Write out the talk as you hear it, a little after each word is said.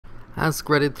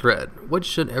Askreddit thread. What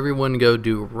should everyone go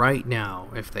do right now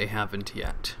if they haven't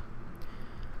yet?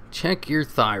 Check your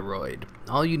thyroid.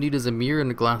 All you need is a mirror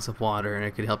and a glass of water, and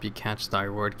it could help you catch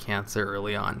thyroid cancer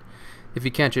early on. If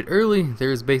you catch it early,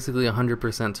 there is basically a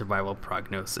 100% survival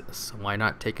prognosis. Why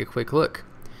not take a quick look?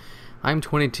 I'm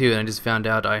 22 and I just found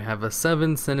out I have a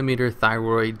 7 centimeter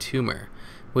thyroid tumor,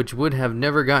 which would have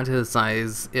never gotten to the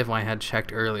size if I had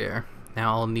checked earlier.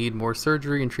 Now I'll need more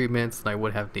surgery and treatments than I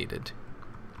would have needed.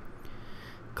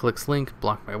 Clicks link,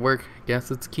 block my work. Guess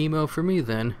it's chemo for me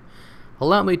then.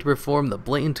 Allow me to perform the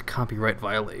blatant copyright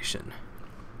violation.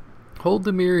 Hold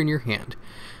the mirror in your hand.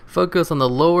 Focus on the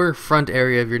lower front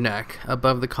area of your neck,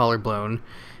 above the collarbone,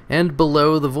 and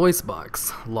below the voice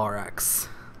box, larynx.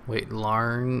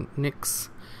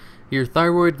 Your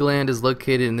thyroid gland is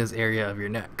located in this area of your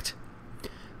neck.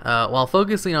 While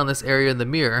focusing on this area in the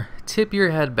mirror, tip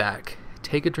your head back,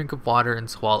 take a drink of water, and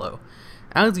swallow.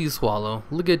 As you swallow,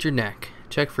 look at your neck.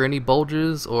 Check for any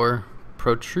bulges or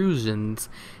protrusions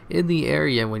in the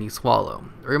area when you swallow.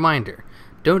 A reminder,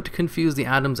 don't confuse the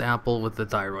Adam's apple with the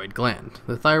thyroid gland.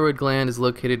 The thyroid gland is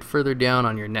located further down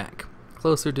on your neck,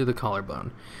 closer to the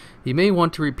collarbone. You may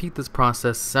want to repeat this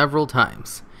process several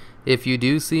times. If you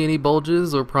do see any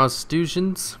bulges or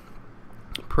protrusions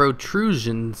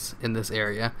in this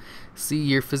area, see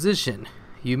your physician.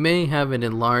 You may have an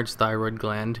enlarged thyroid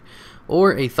gland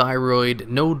or a thyroid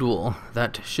nodule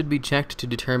that should be checked to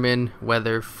determine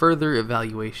whether further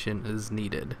evaluation is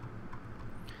needed.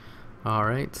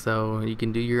 Alright, so you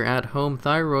can do your at-home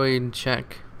thyroid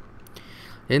check.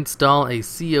 Install a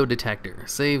CO detector.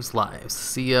 Saves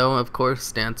lives. CO, of course,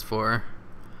 stands for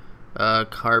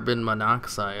carbon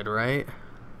monoxide, right?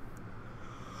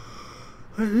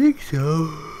 I think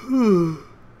so.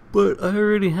 But I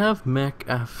already have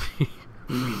McAfee.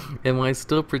 Am I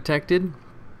still protected?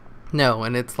 No,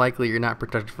 and it's likely you're not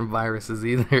protected from viruses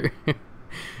either.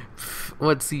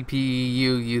 What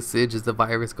CPU usage is the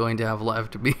virus going to have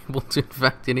left to be able to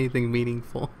infect anything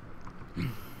meaningful?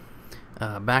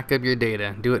 Back up your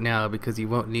data. Do it now because you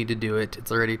won't need to do it.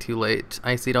 It's already too late.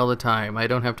 I see it all the time. I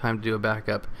don't have time to do a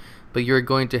backup. But you're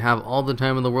going to have all the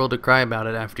time in the world to cry about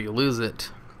it after you lose it.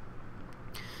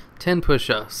 10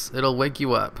 push-ups. It'll wake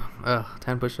you up.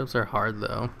 10 push-ups are hard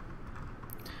though.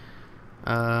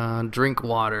 Drink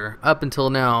water. Up until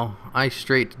now, I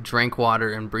straight drank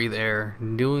water and breathe air.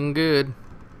 Doing good.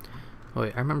 Oh,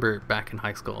 wait, I remember back in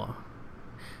high school.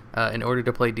 In order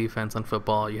to play defense on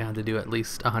football, you had to do at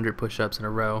least 100 push-ups in a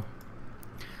row.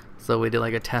 So we did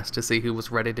like a test to see who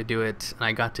was ready to do it, and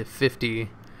I got to 50,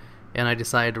 and I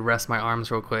decided to rest my arms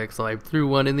real quick, so I threw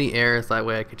one in the air so that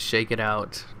way I could shake it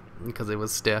out because it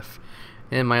was stiff,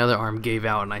 and my other arm gave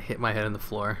out and I hit my head on the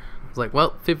floor. I was like,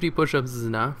 well, 50 push-ups is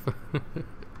enough.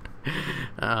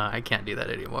 I can't do that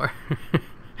anymore.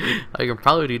 I can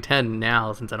probably do 10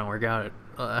 now since I don't work out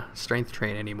at strength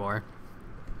train anymore.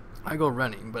 I go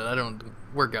running, but I don't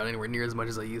work out anywhere near as much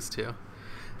as I used to.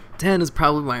 10 is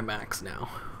probably my max now.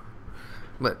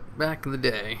 But back in the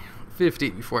day, 50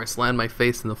 before I slammed my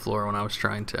face in the floor when I was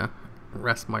trying to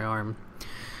rest my arm.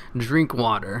 Drink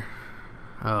water.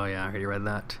 Oh yeah, I already read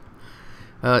that.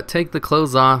 Take the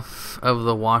clothes off of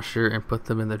the washer and put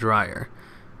them in the dryer.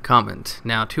 Comment.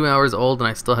 Now 2 hours old and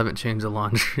I still haven't changed the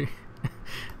laundry.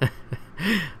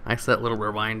 I set little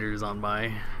reminders on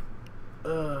my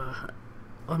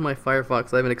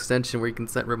Firefox. I have an extension where you can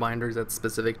set reminders at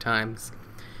specific times.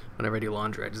 Whenever I do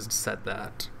laundry, I just set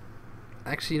that.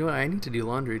 Actually, you know what? I need to do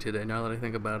laundry today now that I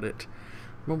think about it.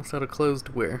 I'm almost out of clothes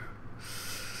to wear.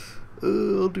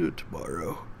 I'll do it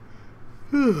tomorrow.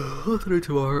 I'll do it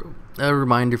tomorrow. A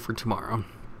reminder for tomorrow.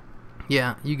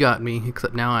 Yeah, you got me,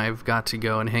 except now I've got to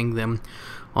go and hang them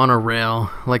on a rail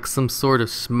like some sort of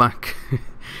schmuck.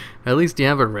 At least you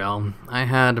have a rail. I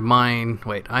hang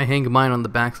mine on the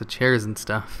backs of chairs and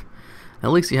stuff.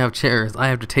 At least you have chairs. I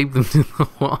have to tape them to the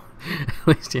wall. At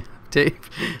least you have tape.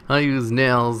 I'll use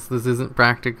nails. This isn't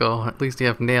practical. At least you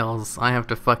have nails. I have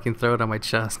to fucking throw it on my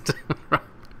chest.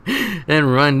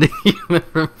 And run to keep it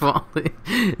from falling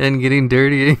and getting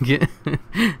dirty again.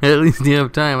 At least you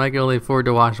have time. I can only afford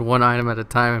to wash one item at a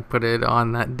time and put it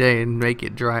on that day and make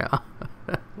it dry off.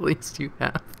 At least you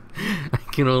have. I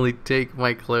can only take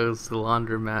my clothes to the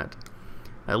laundromat.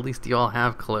 At least you all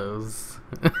have clothes.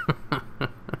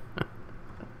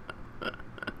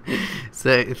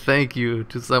 Say thank you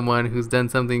to someone who's done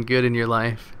something good in your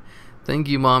life. Thank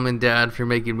you, Mom and Dad, for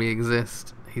making me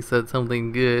exist. He said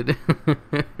something good.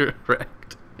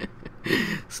 Correct.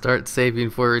 Start saving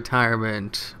for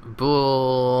retirement.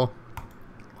 Bull.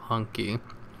 Hunky.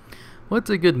 What's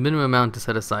a good minimum amount to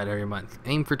set aside every month?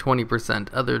 Aim for 20%.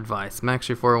 Other advice. Max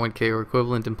your 401k or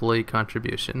equivalent employee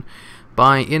contribution.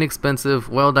 Buy inexpensive,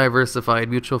 well-diversified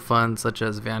mutual funds such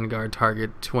as Vanguard,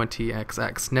 Target,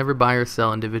 20XX. Never buy or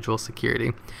sell individual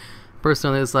security. Person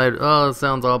on the other side, oh, it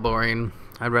sounds all boring.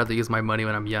 I'd rather use my money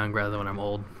when I'm young rather than when I'm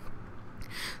old.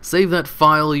 Save that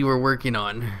file you were working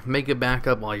on. Make a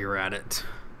backup while you're at it.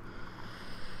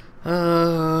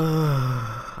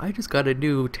 I just got a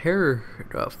new 5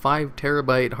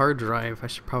 terabyte hard drive. I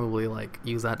should probably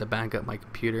use that to back up my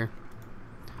computer.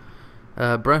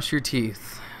 Brush your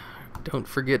teeth. Don't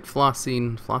forget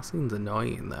flossing. Flossing's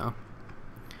annoying though.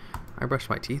 I brush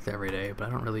my teeth every day, but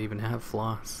I don't really even have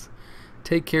floss.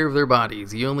 Take care of their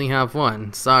bodies. You only have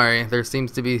one. Sorry, there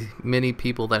seems to be many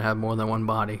people that have more than one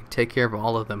body. Take care of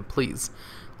all of them, please.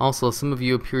 Also, some of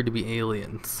you appear to be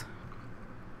aliens.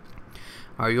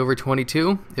 Are you over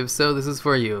 22? If so, this is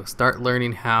for you. Start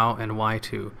learning how and why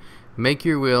to. Make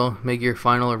your will, make your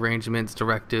final arrangements,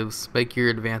 directives, make your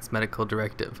advanced medical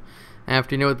directive.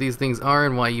 After you know what these things are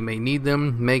and why you may need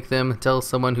them, make them, tell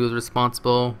someone who is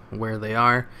responsible where they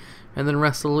are, and then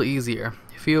rest a little easier.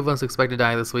 A few of us expect to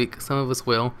die this week, some of us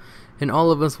will, and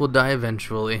all of us will die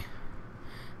eventually.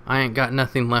 I ain't got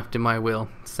nothing left in my will,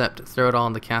 except throw it all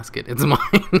in the casket. It's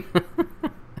mine.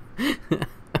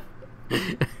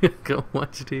 Go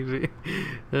watch TV.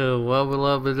 Wubba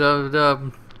lubba dub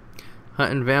dub.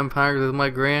 Hunting vampires with my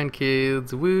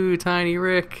grandkids. Woo, Tiny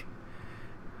Rick.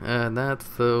 That's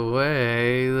the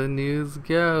way the news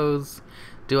goes.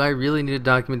 Do I really need to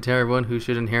document to everyone who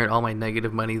should inherit all my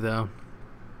negative money, though?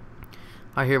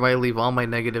 I hereby leave all my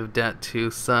negative debt to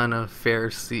son of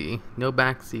fair sea. No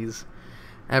backsies.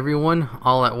 Everyone,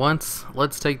 all at once,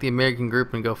 let's take the American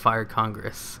group and go fire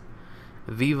Congress.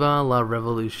 Viva la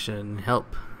revolution.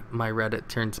 Help my Reddit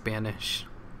turn Spanish.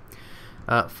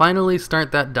 Finally,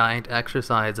 start that diet,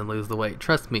 exercise, and lose the weight.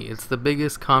 Trust me, it's the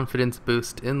biggest confidence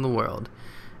boost in the world.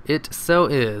 It so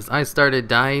is. I started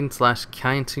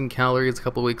dieting/counting calories a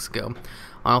couple weeks ago.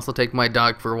 I also take my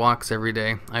dog for walks every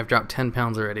day. I've dropped 10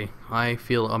 pounds already. I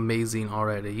feel amazing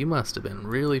already. You must have been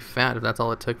really fat if that's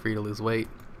all it took for you to lose weight.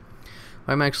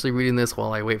 I'm actually reading this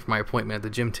while I wait for my appointment at the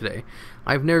gym today.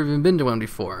 I've never even been to one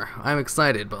before. I'm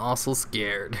excited, but also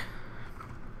scared.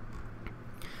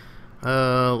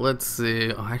 Let's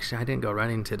see. Oh, actually, I didn't go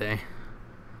running today.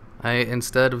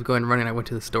 Instead of going running, I went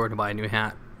to the store to buy a new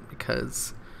hat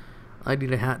because I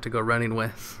need a hat to go running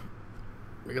with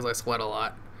because I sweat a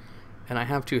lot. And I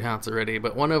have 2 hats already,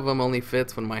 but one of them only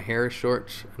fits when my hair is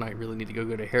short and I really need to go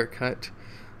get a haircut.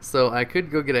 So I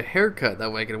could go get a haircut,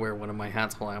 that way I could wear one of my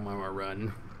hats while I'm on my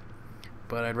run.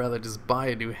 But I'd rather just buy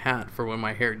a new hat for when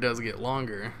my hair does get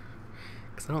longer.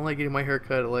 Because I don't like getting my hair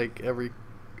cut every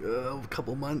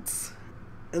couple months.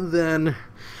 And then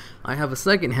I have a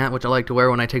second hat which I like to wear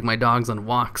when I take my dogs on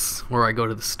walks or I go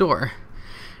to the store.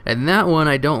 And that one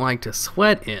I don't like to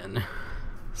sweat in.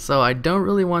 So I don't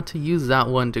really want to use that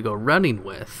one to go running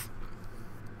with.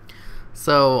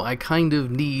 So I kind of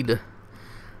need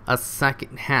a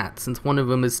second hat since one of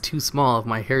them is too small if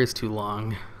my hair is too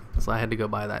long. So I had to go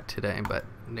buy that today, but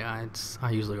yeah,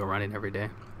 I usually go running every day.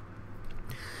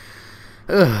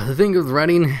 The thing with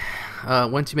running,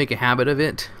 once you make a habit of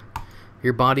it,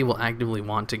 your body will actively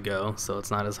want to go, so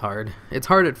it's not as hard. It's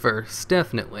hard at first,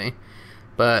 definitely,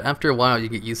 but after a while you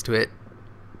get used to it,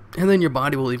 and then your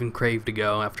body will even crave to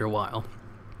go after a while.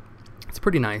 It's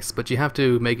pretty nice, but you have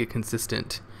to make it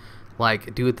consistent.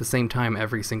 Like, do it the same time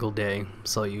every single day.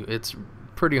 So it's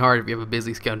pretty hard if you have a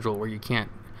busy schedule where you can't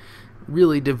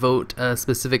really devote a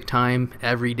specific time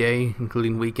every day,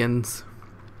 including weekends.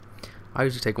 I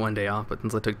usually take one day off, but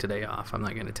since I took today off, I'm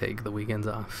not going to take the weekends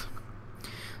off.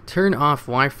 Turn off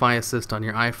Wi-Fi assist on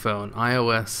your iPhone.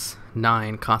 iOS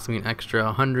 9 cost me an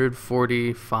extra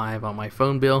 $145 on my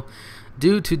phone bill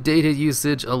due to data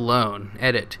usage alone.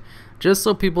 Edit. Just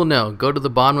so people know, go to the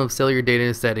bottom of cellular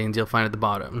data settings, you'll find at the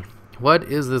bottom. What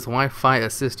is this Wi-Fi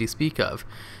assist you speak of?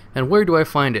 And where do I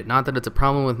find it? Not that it's a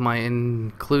problem with my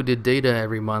included data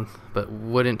every month, but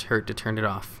wouldn't hurt to turn it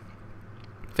off.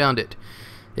 Found it.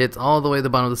 It's all the way at the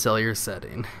bottom of the cellular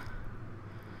setting.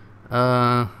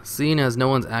 Seeing as no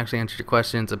one's actually answered your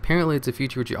questions, apparently it's a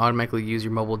feature which you automatically use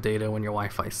your mobile data when your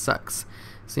Wi-Fi sucks.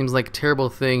 Seems like a terrible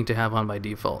thing to have on by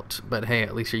default, but hey,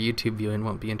 at least your YouTube viewing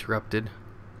won't be interrupted.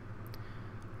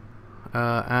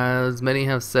 As many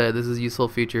have said, this is a useful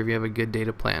feature if you have a good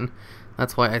data plan.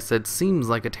 That's why I said seems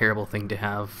like a terrible thing to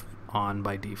have on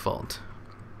by default.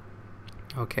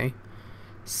 Okay.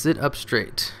 Sit up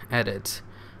straight. Edit.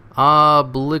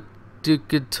 Obligatory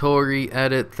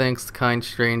edit. Thanks, kind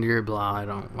stranger. Blah. I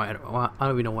don't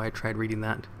even know why I tried reading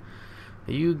that.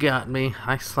 You got me.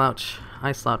 I slouch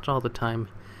all the time.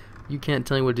 You can't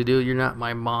tell me what to do. You're not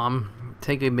my mom.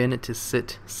 Take a minute to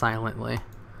sit silently.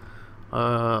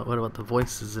 What about the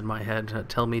voices in my head that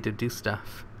tell me to do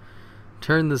stuff?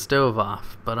 Turn the stove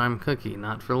off, but I'm Cookie,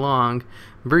 not for long.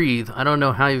 Breathe. I don't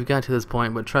know how you've got to this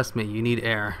point, but trust me, you need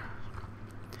air.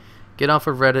 Get off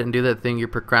of Reddit and do that thing you're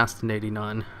procrastinating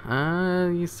on.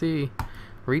 You see,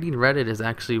 reading Reddit is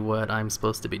actually what I'm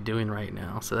supposed to be doing right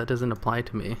now, so that doesn't apply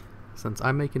to me, since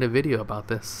I'm making a video about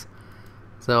this.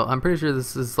 So I'm pretty sure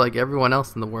this is like everyone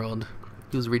else in the world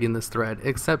who's reading this thread,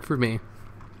 except for me.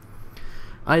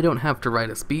 I don't have to write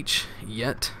a speech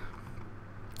yet.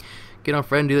 Get off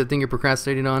Reddit and do that thing you're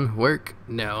procrastinating on. Work?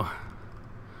 No.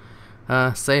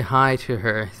 Say hi to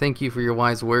her. Thank you for your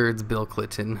wise words, Bill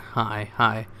Clinton.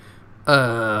 Hi.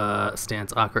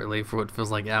 Stands awkwardly for what feels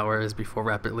like hours before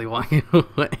rapidly walking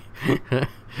away.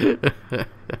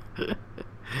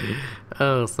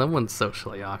 Oh, someone's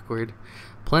socially awkward.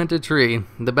 Plant a tree.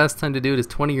 The best time to do it is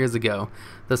 20 years ago.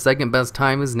 The second best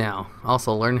time is now.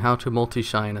 Also, learn how to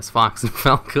multi-shine as Fox and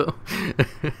Falco.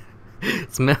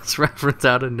 Smash reference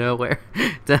out of nowhere.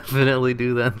 Definitely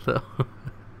do that, though.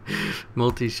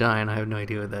 Multi-shine. I have no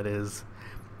idea what that is.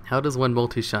 How does one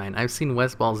multi-shine? I've seen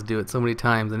Westballs do it so many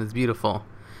times, and it's beautiful.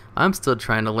 I'm still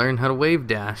trying to learn how to wave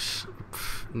dash.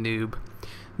 Pff, noob.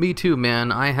 Me too,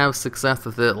 man. I have success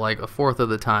with it like a fourth of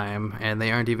the time, and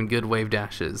they aren't even good wave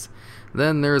dashes.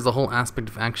 Then there's the whole aspect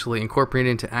of actually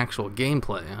incorporating into actual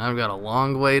gameplay. I've got a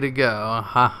long way to go.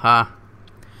 Haha.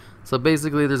 So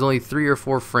basically there's only 3 or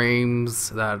 4 frames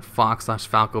that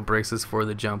Fox/Falco braces for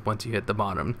the jump once you hit the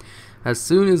bottom. As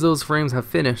soon as those frames have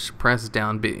finished, press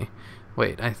down B.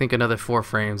 Wait, I think another 4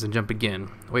 frames and jump again.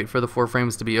 Wait for the 4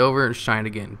 frames to be over, shine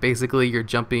again. Basically you're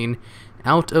jumping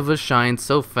out of a shine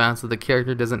so fast that the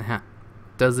character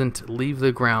doesn't leave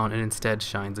the ground and instead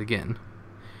shines again.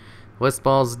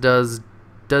 Westballs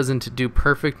doesn't do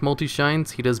perfect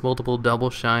multi-shines. He does multiple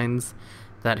double shines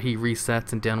that he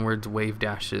resets and downwards wave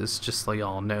dashes, just so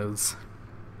y'all knows.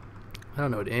 I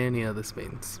don't know what any of this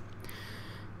means.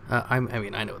 I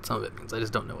mean, I know what some of it means. I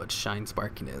just don't know what shine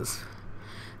sparking is.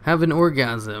 Have an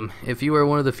orgasm. If you are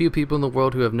one of the few people in the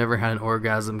world who have never had an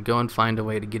orgasm, go and find a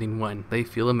way to getting one. They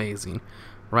feel amazing.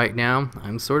 Right now,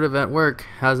 I'm sort of at work.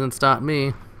 Hasn't stopped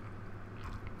me.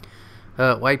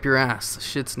 Wipe your ass.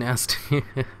 Shit's nasty.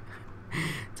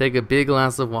 Take a big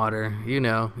glass of water. You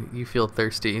know, you feel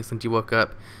thirsty since you woke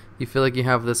up. You feel like you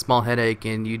have this small headache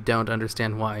and you don't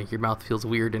understand why. Your mouth feels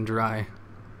weird and dry.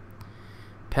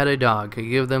 Pet a dog.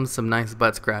 Give them some nice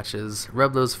butt scratches.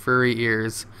 Rub those furry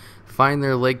ears. Find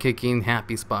their leg-kicking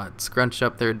happy spot. Scrunch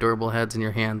up their adorable heads in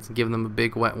your hands and give them a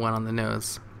big wet one on the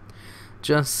nose.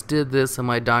 Just did this and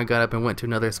my dog got up and went to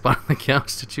another spot on the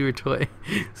couch to chew her toy.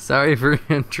 Sorry for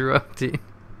interrupting.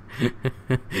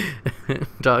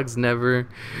 Dogs never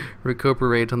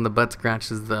recuperate on the butt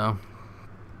scratches, though.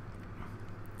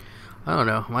 I don't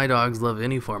know. My dogs love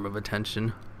any form of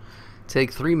attention.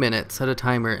 Take 3 minutes, set a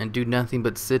timer, and do nothing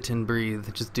but sit and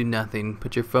breathe. Just do nothing.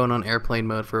 Put your phone on airplane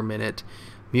mode for a minute.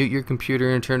 Mute your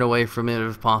computer and turn away from it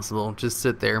if possible. Just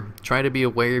sit there. Try to be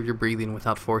aware of your breathing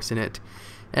without forcing it.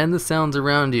 And the sounds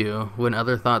around you. When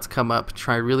other thoughts come up,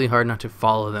 try really hard not to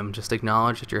follow them. Just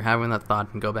acknowledge that you're having that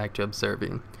thought and go back to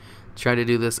observing. Try to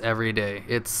do this every day.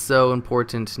 It's so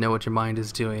important to know what your mind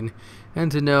is doing and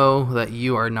to know that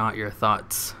you are not your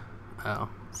thoughts.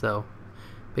 So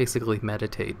basically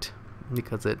meditate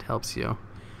because it helps you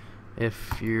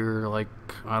if you're like,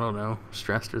 I don't know,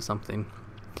 stressed or something.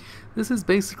 This is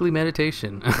basically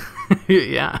meditation.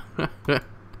 Yeah.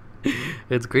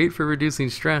 It's great for reducing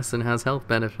stress and has health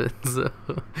benefits.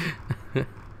 The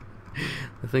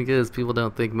thing is, people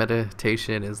don't think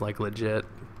meditation is like legit.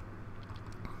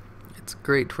 It's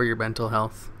great for your mental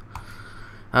health.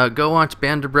 Go watch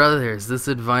Band of Brothers. This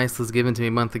advice was given to me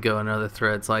a month ago in another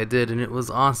thread, so I did, and it was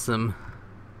awesome.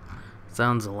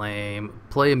 Sounds lame.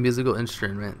 Play a musical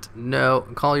instrument. No.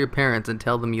 Call your parents and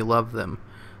tell them you love them.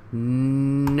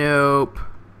 Nope.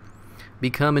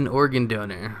 Become an organ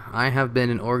donor. I have been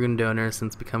an organ donor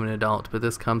since becoming an adult, but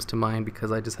this comes to mind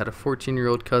because I just had a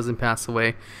 14-year-old cousin pass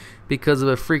away because of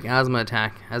a freak asthma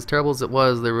attack. As terrible as it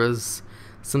was, there was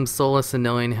some solace in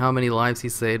knowing how many lives he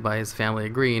saved by his family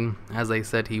agreeing, as they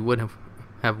said he would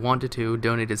have wanted to,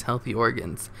 donate his healthy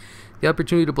organs. The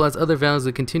opportunity to bless other families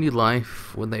with continued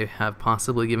life when they have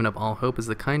possibly given up all hope is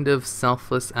the kind of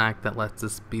selfless act that lets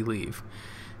us believe,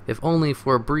 if only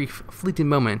for a brief, fleeting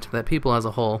moment, that people as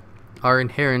a whole are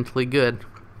inherently good.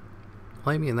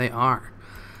 Well, I mean, they are.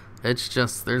 It's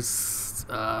just,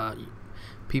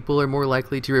 people are more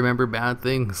likely to remember bad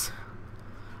things.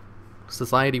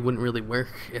 Society wouldn't really work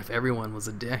if everyone was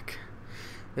a dick.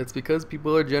 It's because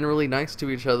people are generally nice to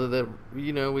each other that,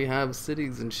 you know, we have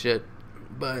cities and shit.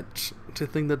 But to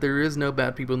think that there is no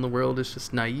bad people in the world is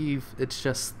just naive. It's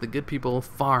just the good people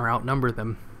far outnumber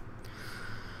them.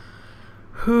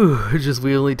 Whew, it's just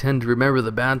we only tend to remember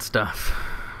the bad stuff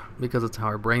because it's how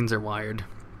our brains are wired.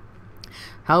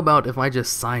 How about if I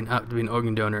just sign up to be an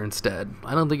organ donor instead?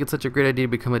 I don't think it's such a great idea to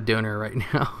become a donor right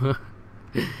now.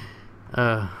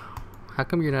 How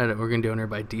come you're not an organ donor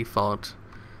by default?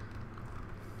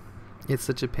 It's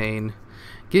such a pain.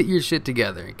 Get your shit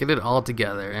together. Get it all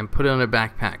together and put it on a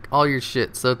backpack. All your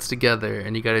shit so it's together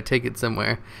and you gotta take it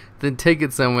somewhere. Then take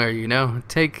it somewhere, you know?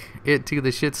 Take it to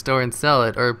the shit store and sell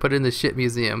it or put it in the shit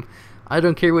museum. I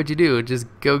don't care what you do. Just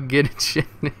go get it shit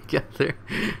together.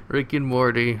 Rick and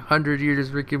Morty. 100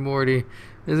 years Rick and Morty.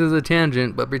 This is a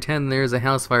tangent, but pretend there's a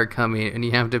house fire coming and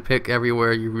you have to pick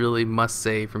everywhere you really must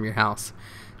save from your house.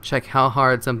 Check how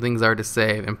hard some things are to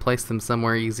save and place them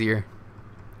somewhere easier.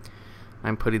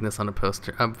 I'm putting this on a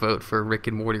poster. Upvote for Rick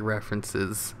and Morty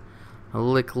references.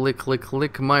 Lick, lick, lick,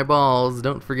 lick my balls.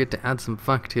 Don't forget to add some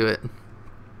funk to it.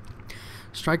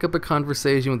 Strike up a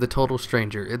conversation with a total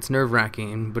stranger. It's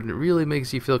nerve-wracking, but it really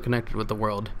makes you feel connected with the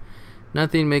world.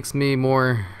 Nothing wakes me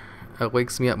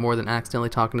up more than accidentally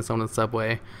talking to someone in the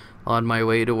subway on my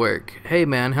way to work. Hey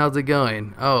man, how's it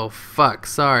going? Oh fuck,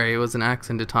 sorry, it was an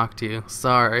accident to talk to you.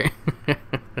 Sorry.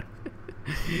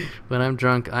 When I'm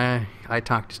drunk, I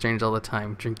talk to strangers all the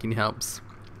time. Drinking helps.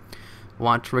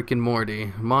 Watch Rick and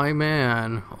Morty. My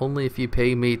man, only if you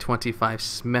pay me 25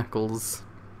 schmeckles.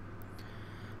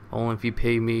 Only if you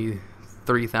pay me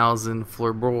 3,000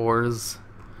 floorboards.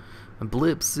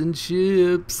 Blips and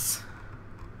chips.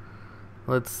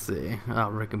 Let's see. Oh,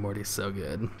 Rick and Morty's so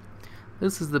good.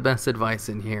 This is the best advice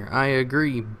in here. I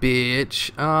agree,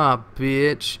 bitch. Ah,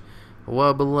 bitch.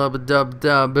 Wubba lubba dub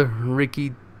dub.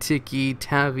 Ricky ticky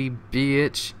tavy,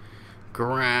 bitch.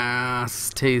 Grass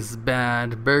tastes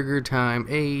bad. Burger time.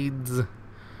 AIDS.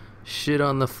 Shit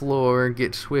on the floor.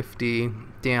 Get swifty.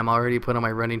 Damn, I already put on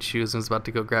my running shoes and was about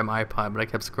to go grab my iPod, but I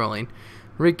kept scrolling.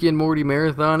 Ricky and Morty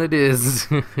marathon it is.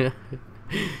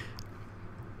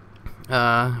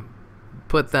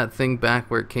 Put that thing back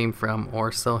where it came from,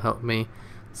 or so help me.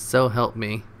 So help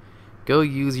me. Go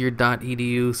use your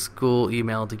 .edu school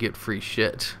email to get free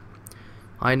shit.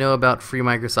 I know about free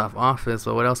Microsoft Office,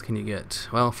 but what else can you get?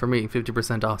 Well, for me,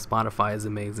 50% off Spotify is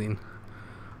amazing.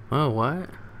 Oh, what?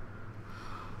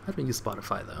 I don't use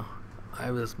Spotify, though.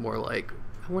 I was more like,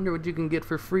 I wonder what you can get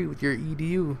for free with your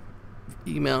edu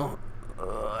email.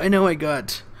 I know I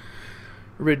got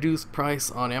reduced price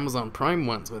on Amazon Prime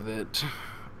once with it.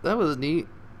 That was neat.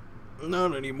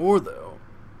 Not anymore, though.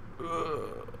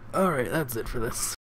 Alright, that's it for this.